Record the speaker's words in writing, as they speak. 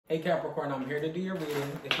Hey Capricorn, I'm here to do your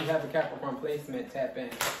reading. If you have a Capricorn placement, tap in.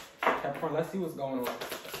 Capricorn, let's see what's going on.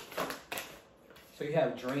 So you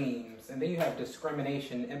have dreams, and then you have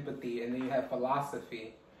discrimination, empathy, and then you have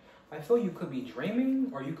philosophy. I feel you could be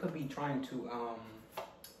dreaming, or you could be trying to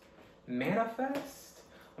manifest.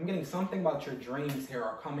 I'm getting something about your dreams here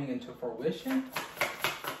are coming into fruition.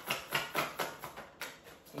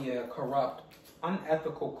 Yeah, corrupt,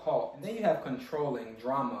 unethical cult. And then you have controlling,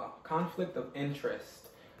 drama, conflict of interest.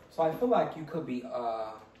 So I feel like you could be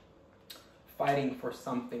fighting for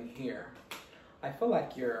something here. I feel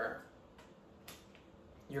like you're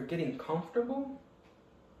getting comfortable.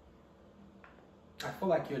 I feel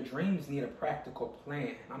like your dreams need a practical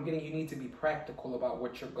plan. I'm getting you need to be practical about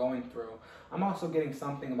what you're going through. I'm also getting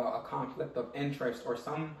something about a conflict of interest or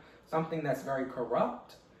something that's very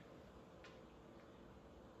corrupt.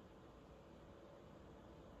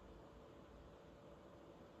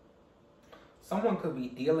 Someone could be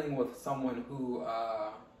dealing with someone who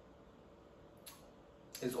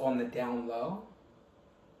is on the down low.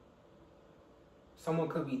 Someone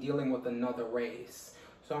could be dealing with another race.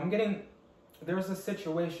 So I'm getting, there's a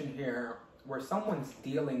situation here where someone's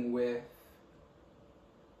dealing with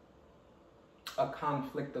a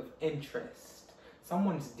conflict of interest.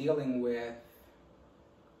 Someone's dealing with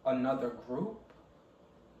another group.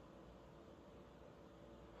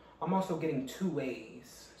 I'm also getting two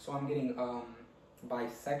ways. So I'm getting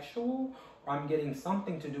bisexual, or I'm getting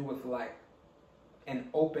something to do with like an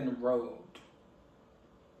open road.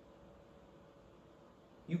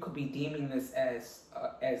 You could be deeming this as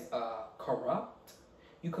corrupt.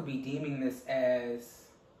 You could be deeming this as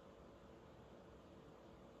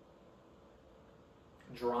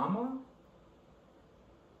drama.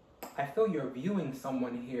 I feel you're viewing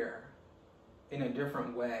someone here in a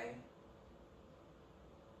different way.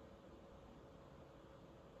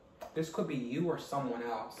 This could be you or someone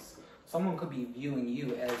else. Someone could be viewing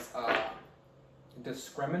you as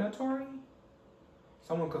discriminatory.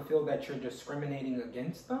 Someone could feel that you're discriminating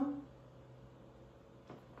against them.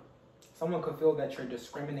 Someone could feel that you're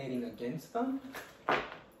discriminating against them.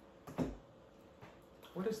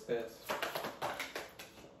 What is this?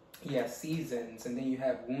 Yeah, seasons, and then you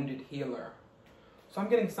have wounded healer. So I'm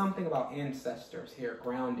getting something about ancestors here,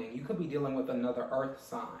 grounding. You could be dealing with another earth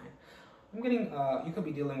sign. I'm getting, you could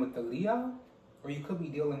be dealing with the Leo, or you could be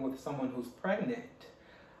dealing with someone who's pregnant.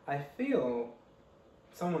 I feel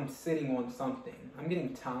someone's sitting on something. I'm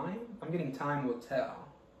getting time. I'm getting time will tell.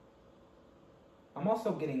 I'm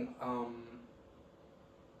also getting,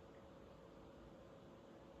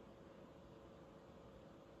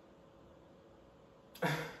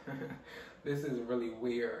 this is really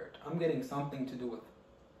weird. I'm getting something to do with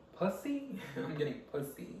pussy. I'm getting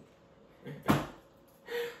pussy.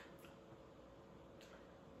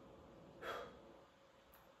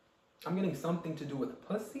 I'm getting something to do with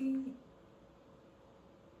pussy.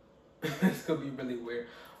 This could be really weird.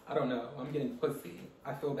 I don't know. I'm getting pussy.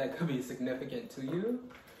 I feel that could be significant to you.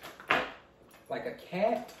 Like a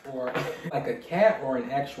cat or like a cat or an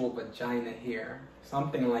actual vagina here.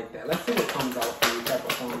 Something like that. Let's see what comes out for you,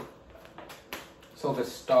 Capricorn. So the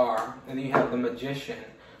star, and then you have the magician.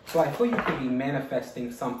 So I feel you could be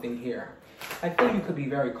manifesting something here. I feel you could be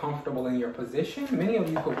very comfortable in your position. Many of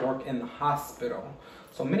you could work in the hospital.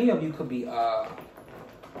 So many of you could be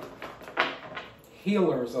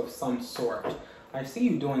healers of some sort. I see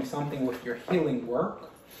you doing something with your healing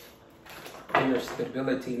work or your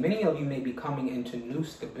stability. Many of you may be coming into new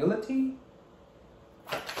stability.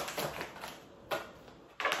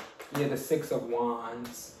 You have the Six of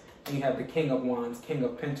Wands. And you have the King of Wands, King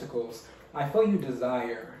of Pentacles. I feel you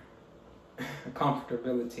desire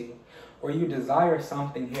comfortability, or you desire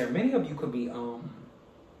something here. Many of you could be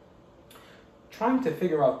trying to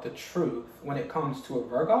figure out the truth when it comes to a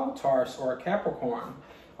Virgo, Taurus, or a Capricorn.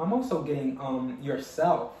 I'm also getting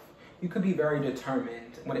yourself. You could be very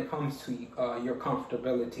determined when it comes to your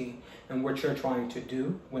comfortability and what you're trying to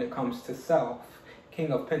do when it comes to self.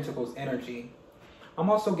 King of Pentacles energy. I'm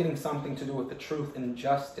also getting something to do with the truth and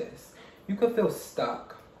justice. You could feel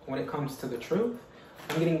stuck when it comes to the truth.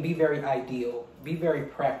 I'm getting be very ideal, be very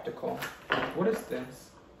practical. What is this?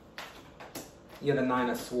 Yeah, the Nine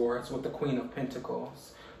of Swords with the Queen of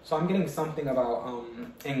Pentacles. So I'm getting something about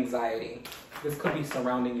anxiety. This could be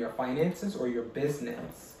surrounding your finances or your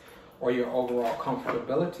business or your overall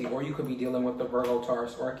comfortability, or you could be dealing with the Virgo,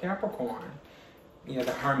 Taurus, or a Capricorn. Yeah,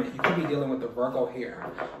 the Hermit. You could be dealing with the Virgo here.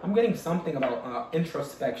 I'm getting something about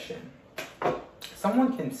introspection.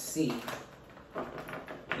 Someone can see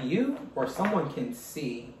you, or someone can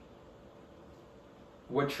see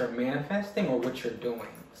what you're manifesting or what you're doing.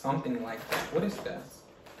 Something like that. What is this?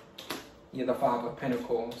 Yeah, the Five of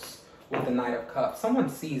Pentacles with the Knight of Cups. Someone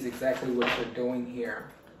sees exactly what you're doing here.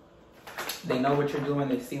 They know what you're doing.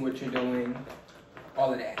 They see what you're doing.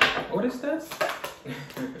 All of that. What is this?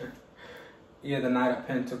 Yeah, the Knight of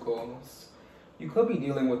Pentacles. You could be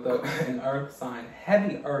dealing with an earth sign.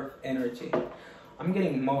 Heavy earth energy. I'm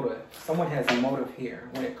getting motive. Someone has a motive here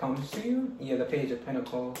when it comes to you. Yeah, the Page of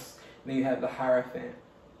Pentacles. Then you have the Hierophant.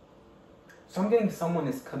 So I'm getting someone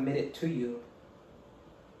is committed to you.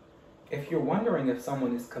 If you're wondering if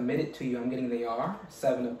someone is committed to you, I'm getting they are.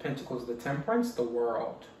 Seven of Pentacles, the Temperance, the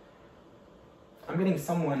World. I'm getting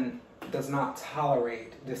someone does not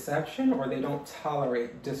tolerate deception, or they don't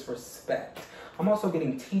tolerate disrespect. I'm also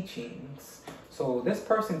getting teachings. So this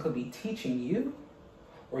person could be teaching you,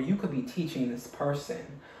 or you could be teaching this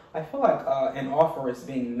person. I feel like an offer is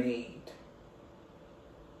being made.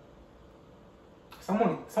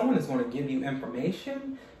 Someone is going to give you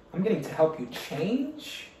information. I'm getting to help you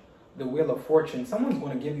change the Wheel of Fortune. Someone's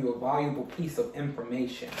going to give you a valuable piece of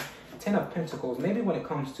information. Ten of Pentacles, maybe when it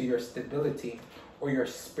comes to your stability or your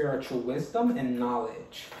spiritual wisdom and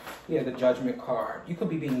knowledge. Yeah, the Judgment card. You could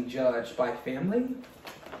be being judged by family,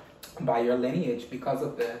 by your lineage because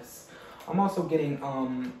of this. I'm also getting,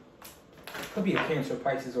 could be a Cancer,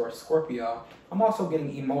 Pisces, or a Scorpio. I'm also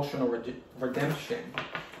getting emotional redemption.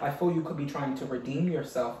 I feel you could be trying to redeem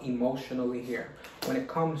yourself emotionally here when it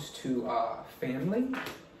comes to family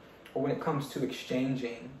or when it comes to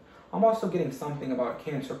exchanging. I'm also getting something about a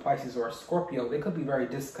Cancer, Pisces, or a Scorpio. They could be very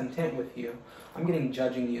discontent with you. I'm getting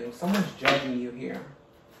judging you. Someone's judging you here.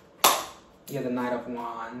 Yeah, the Knight of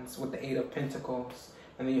Wands with the Eight of Pentacles.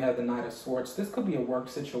 And then you have the Knight of Swords. This could be a work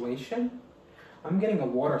situation. I'm getting a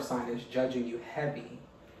water sign is judging you heavy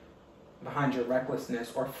behind your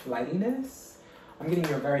recklessness or flightiness. I'm getting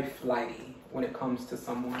you're very flighty when it comes to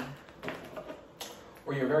someone.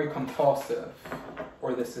 Or you're very compulsive.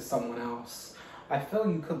 Or this is someone else. I feel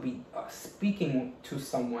you could be speaking to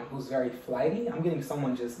someone who's very flighty. I'm getting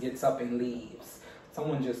someone just gets up and leaves.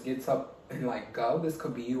 Someone just gets up and like go. This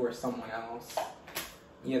could be you or someone else.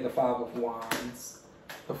 Yeah, the Five of Wands.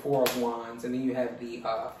 The Four of Wands. And then you have the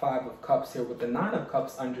Five of Cups here with the Nine of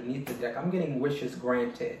Cups underneath the deck. I'm getting wishes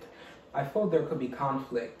granted. I feel there could be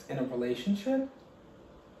conflict in a relationship.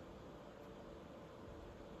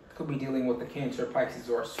 Could be dealing with the Cancer, Pisces,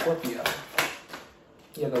 or a Scorpio.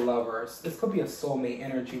 Yeah, the Lovers. This could be a soulmate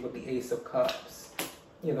energy with the Ace of Cups.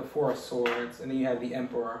 Yeah, the Four of Swords. And then you have the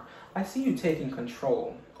Emperor. I see you taking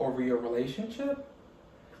control over your relationship.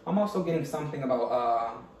 I'm also getting something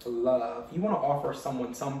about love. You want to offer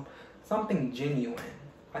someone something genuine.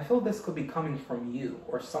 I feel this could be coming from you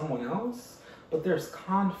or someone else, but there's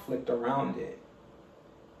conflict around it.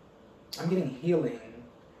 I'm getting healing.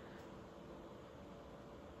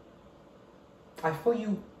 I feel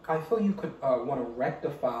you could want to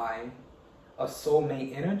rectify a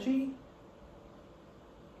soulmate energy.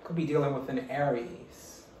 Could be dealing with an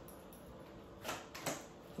Aries.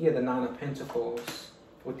 Yeah, the Nine of Pentacles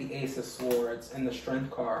with the Ace of Swords and the Strength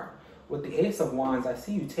card. With the Ace of Wands, I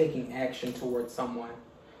see you taking action towards someone.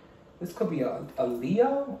 This could be a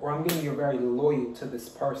Leo, or I'm getting you're very loyal to this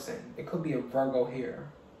person. It could be a Virgo here.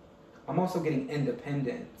 I'm also getting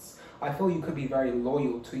independence. I feel you could be very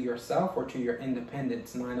loyal to yourself or to your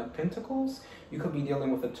independence. Nine of Pentacles. You could be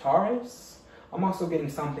dealing with a Taurus. I'm also getting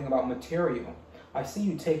something about material. I see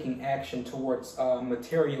you taking action towards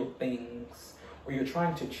material things, or you're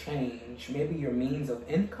trying to change maybe your means of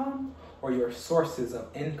income or your sources of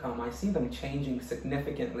income. I see them changing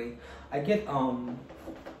significantly. I get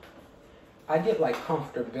like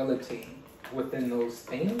comfortability within those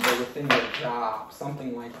things or within your job,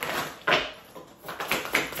 something like that.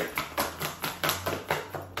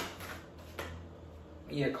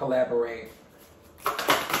 Yeah, collaborate.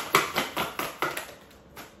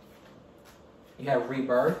 You have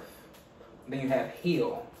rebirth. Then you have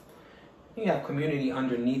heal. You have community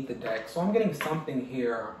underneath the deck. So I'm getting something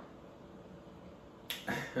here.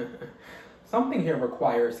 Something here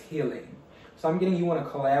requires healing. So I'm getting you want to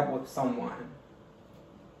collab with someone.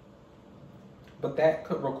 But that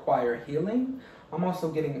could require healing. I'm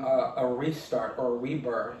also getting a restart or a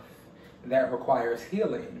rebirth that requires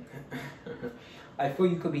healing. I feel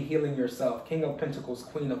you could be healing yourself. King of Pentacles,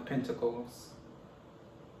 Queen of Pentacles.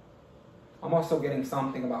 I'm also getting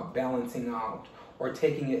something about balancing out or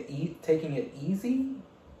taking it easy.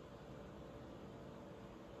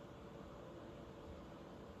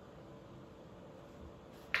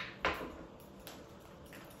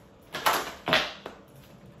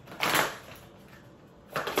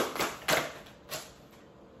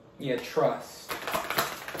 Yeah, trust.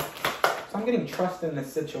 So I'm getting trust in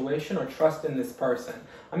this situation or trust in this person.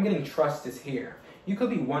 I'm getting trust is here. You could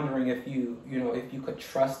be wondering if if you could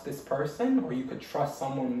trust this person or you could trust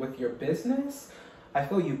someone with your business. I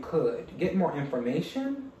feel you could. Get more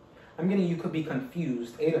information. I'm getting you could be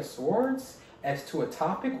confused. 8 of Swords as to a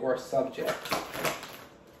topic or a subject.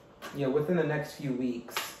 Yeah, within the next few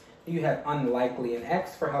weeks. You have unlikely and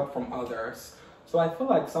ask for help from others. So I feel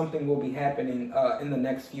like something will be happening in the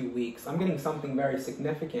next few weeks. I'm getting something very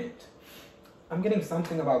significant. I'm getting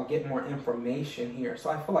something about get more information here. So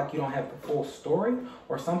I feel like you don't have the full story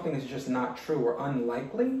or something is just not true or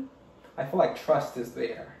unlikely. I feel like trust is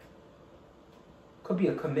there. Could be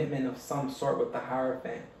a commitment of some sort with the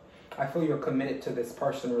Hierophant. I feel you're committed to this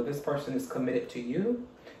person or this person is committed to you.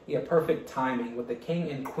 Yeah, perfect timing with the King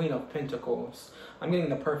and Queen of Pentacles. I'm getting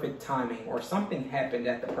the perfect timing or something happened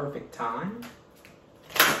at the perfect time.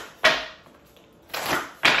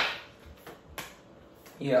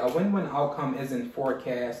 Yeah, a win-win outcome is in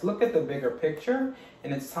forecast. Look at the bigger picture,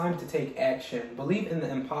 and it's time to take action. Believe in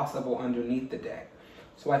the impossible underneath the deck.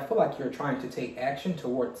 So I feel like you're trying to take action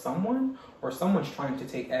towards someone, or someone's trying to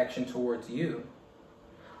take action towards you.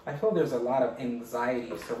 I feel there's a lot of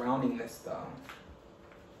anxiety surrounding this, though.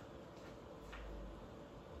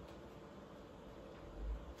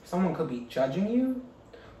 Someone could be judging you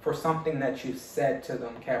for something that you said to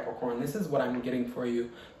them, Capricorn. This is what I'm getting for you.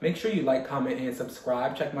 Make sure you like, comment, and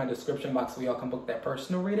subscribe. Check my description box so y'all can book that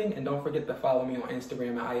personal reading. And don't forget to follow me on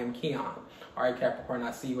Instagram at I am Keon. All right, Capricorn,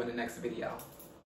 I'll see you in the next video.